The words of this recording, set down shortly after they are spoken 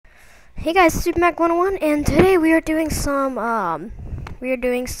Hey guys, Supermac 101, and today we are doing some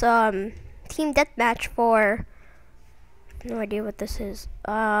team deathmatch for no idea what this is.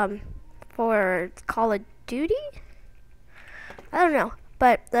 For Call of Duty? I don't know.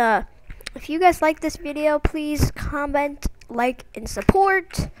 But if you guys like this video, please comment, like, and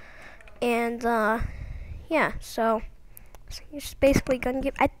support. And yeah, so it's basically gun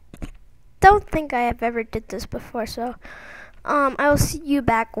game. I don't think I have ever did this before, so I will see you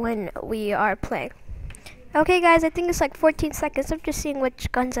back when we are playing. Okay guys, I think it's like 14 seconds. I'm just seeing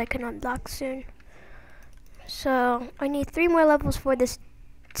which guns I can unlock soon. So I need 3 more levels for this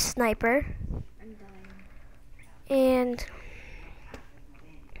sniper. And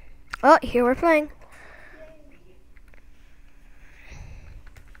oh, here we're playing.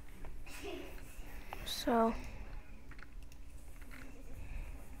 So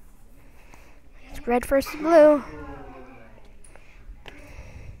it's red versus blue.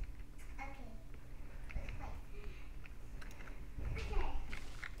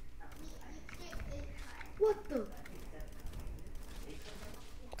 What the?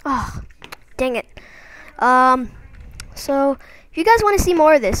 Oh, dang it. So if you guys want to see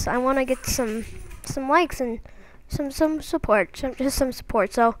more of this, I want to get some likes and some support, just some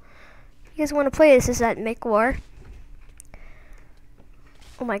support. So if you guys want to play this, is at Mc-Brawl.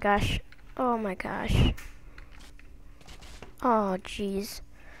 Oh my gosh. Oh my gosh. Oh jeez.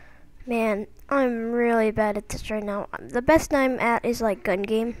 Man, I'm really bad at this right now. The best I'm at is like gun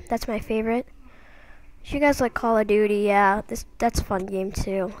game. That's my favorite. If you guys like Call of Duty, yeah, that's a fun game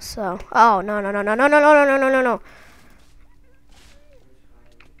too. So, oh no. Oh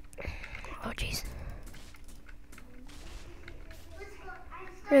jeez.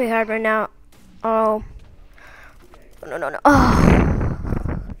 Really hard right now. Oh. No.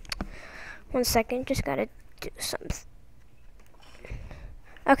 Oh. 1 second, just gotta do something.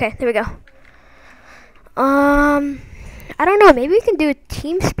 Okay, there we go. I don't know, maybe we can do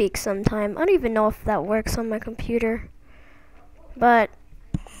TeamSpeak sometime. I don't even know if that works on my computer. But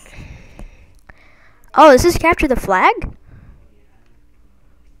oh, this is capture the flag?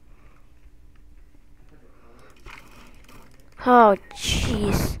 Oh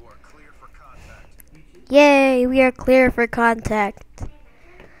jeez. Yay, we are clear for contact.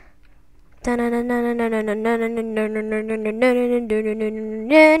 Oh.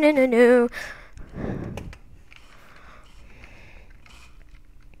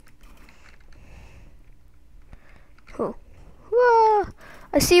 Whoa.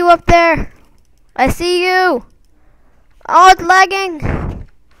 I see you up there. I see you. Oh, it's lagging.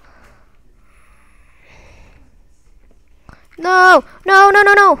 No.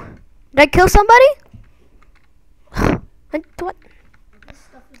 Did I kill somebody? What?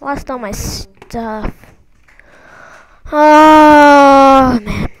 Lost all my stuff. Oh,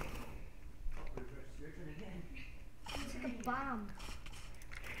 man.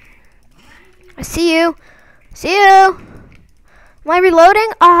 I see you. See you. Am I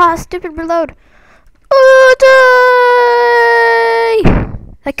reloading? Ah, stupid reload. Oh, die!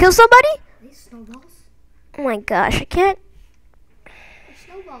 Did I kill somebody? Snowballs? Oh my gosh, I can't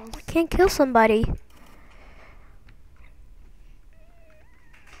Snowballs. kill somebody.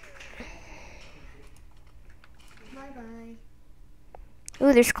 Bye.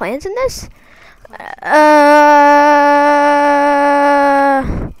 Ooh, there's clans in this?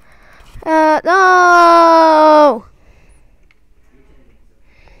 No!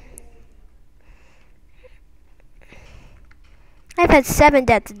 I've had 7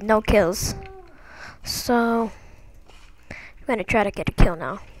 deaths and no kills. So, I'm gonna try to get a kill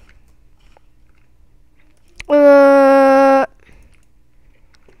now.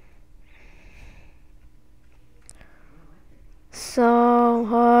 So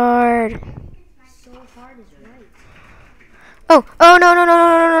hard. So hard is right. Oh no.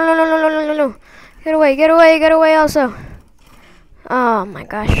 Get away also. Oh my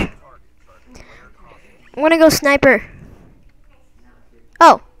gosh. I'm gonna go sniper.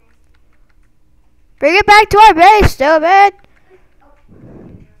 Oh. Bring it back to our base, stupid.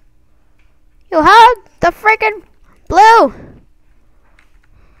 You have the freaking blue.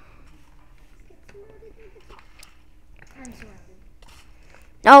 I'm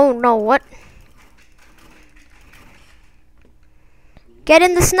surrounded. No, what? Get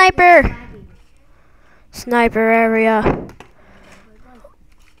in the sniper. Sniper area.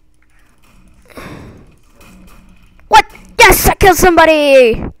 What? Yes, I killed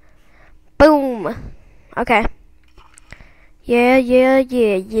somebody. Boom. Okay. Yeah.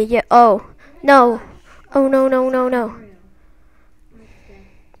 Oh, no. Oh, no.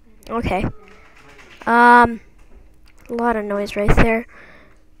 Okay. A lot of noise right there.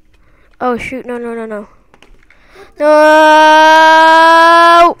 Oh shoot, no. No!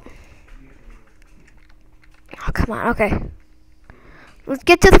 Oh, come on, okay. Let's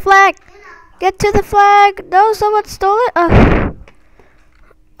get to the flag. Get to the flag. No, someone stole it.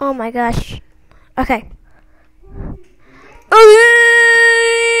 Oh my gosh. Okay.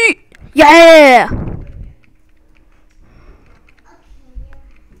 Yeah!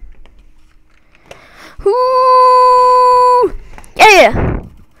 Ooh! Yeah!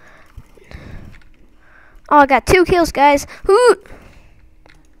 Oh, I got 2 kills, guys. Ooh!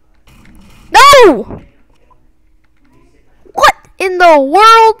 No! What in the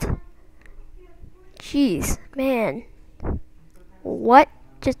world? Jeez, man. What?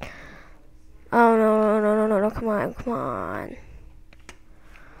 Just... Oh, no, come on.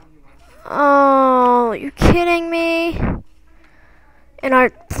 Oh, you kidding me? And our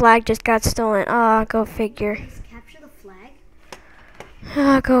flag just got stolen. Ah, go figure. Just capture the flag.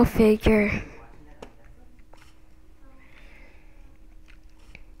 Ah, go figure.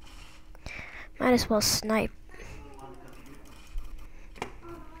 Might as well snipe.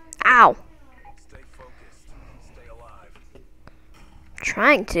 Ow. Stay focused. Stay alive.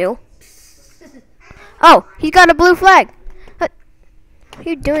 Trying to. Oh, he's got a blue flag. What are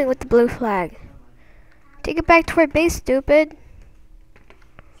you doing with the blue flag? Take it back to our base, stupid.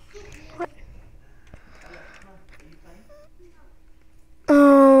 What?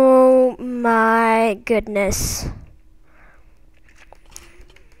 Oh my goodness.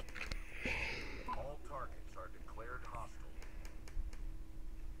 All targets are declared hostile.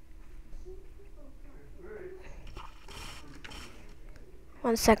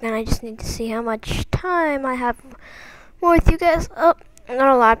 1 second, I just need to see how much time I have more with you guys. Oh, not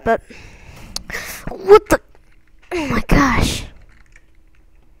a lot, but what the? Oh my gosh.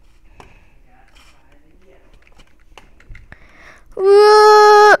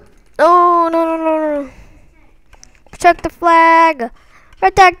 Oh, no. Protect the flag.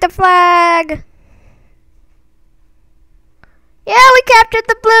 Protect the flag. Yeah, we captured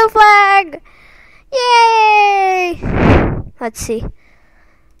the blue flag. Yay. Let's see.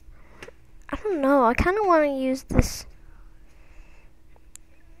 I don't know. I kind of want to use this.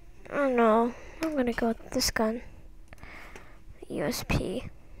 I don't know. I'm going to go with this gun. USP.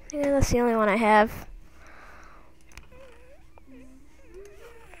 Yeah, that's the only one I have.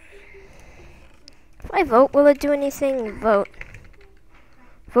 If I vote, will it do anything? Vote.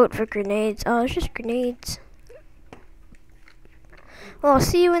 Vote for grenades. Oh, it's just grenades. Well, I'll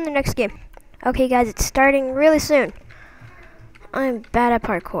see you in the next game. Okay, guys, it's starting really soon. I'm bad at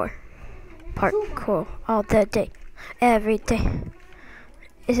parkour. Parkour all the day. Every day.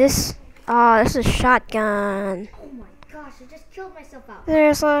 Is this? Oh, this is a shotgun. Oh my gosh, I just killed myself out.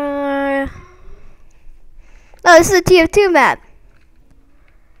 There's a... Oh, this is a TF2 map.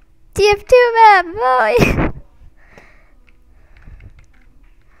 TF2 map, boy.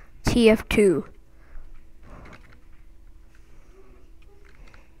 TF2.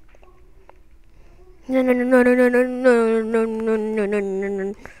 No.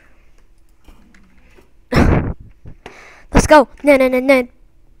 Let's go. No.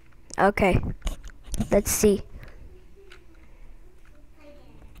 Okay. Let's see.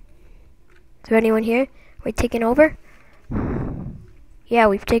 Is there anyone here? We're taking over? Yeah,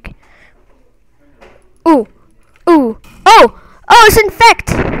 we've taken... Ooh! Oh, it's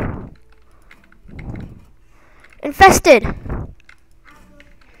infect! Infested!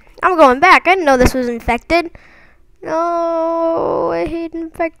 I'm going back. I didn't know this was infected. No, I hate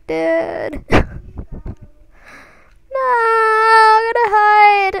infected. No, I'm gonna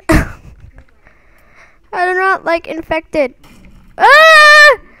hide. I do not like infected.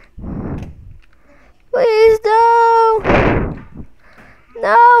 Ah! Please no.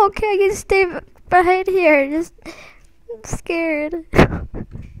 No, okay, I can stay behind here. Just, I'm scared.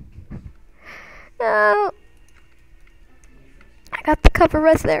 No. I got the cover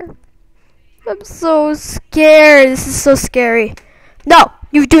right there. I'm so scared. This is so scary. No,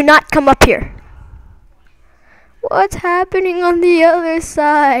 you do not come up here. What's happening on the other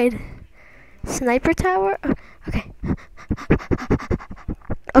side? Sniper tower? Okay.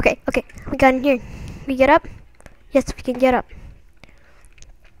 Okay. We got in here. We get up? Yes, we can get up.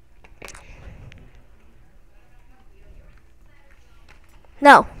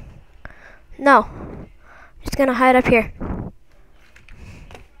 No. Just gonna hide up here.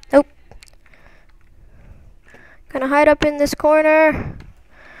 Nope. Gonna hide up in this corner.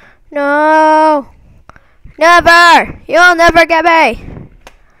 No. Never! You'll never get me!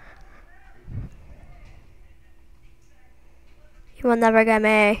 You will never get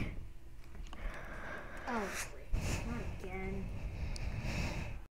me.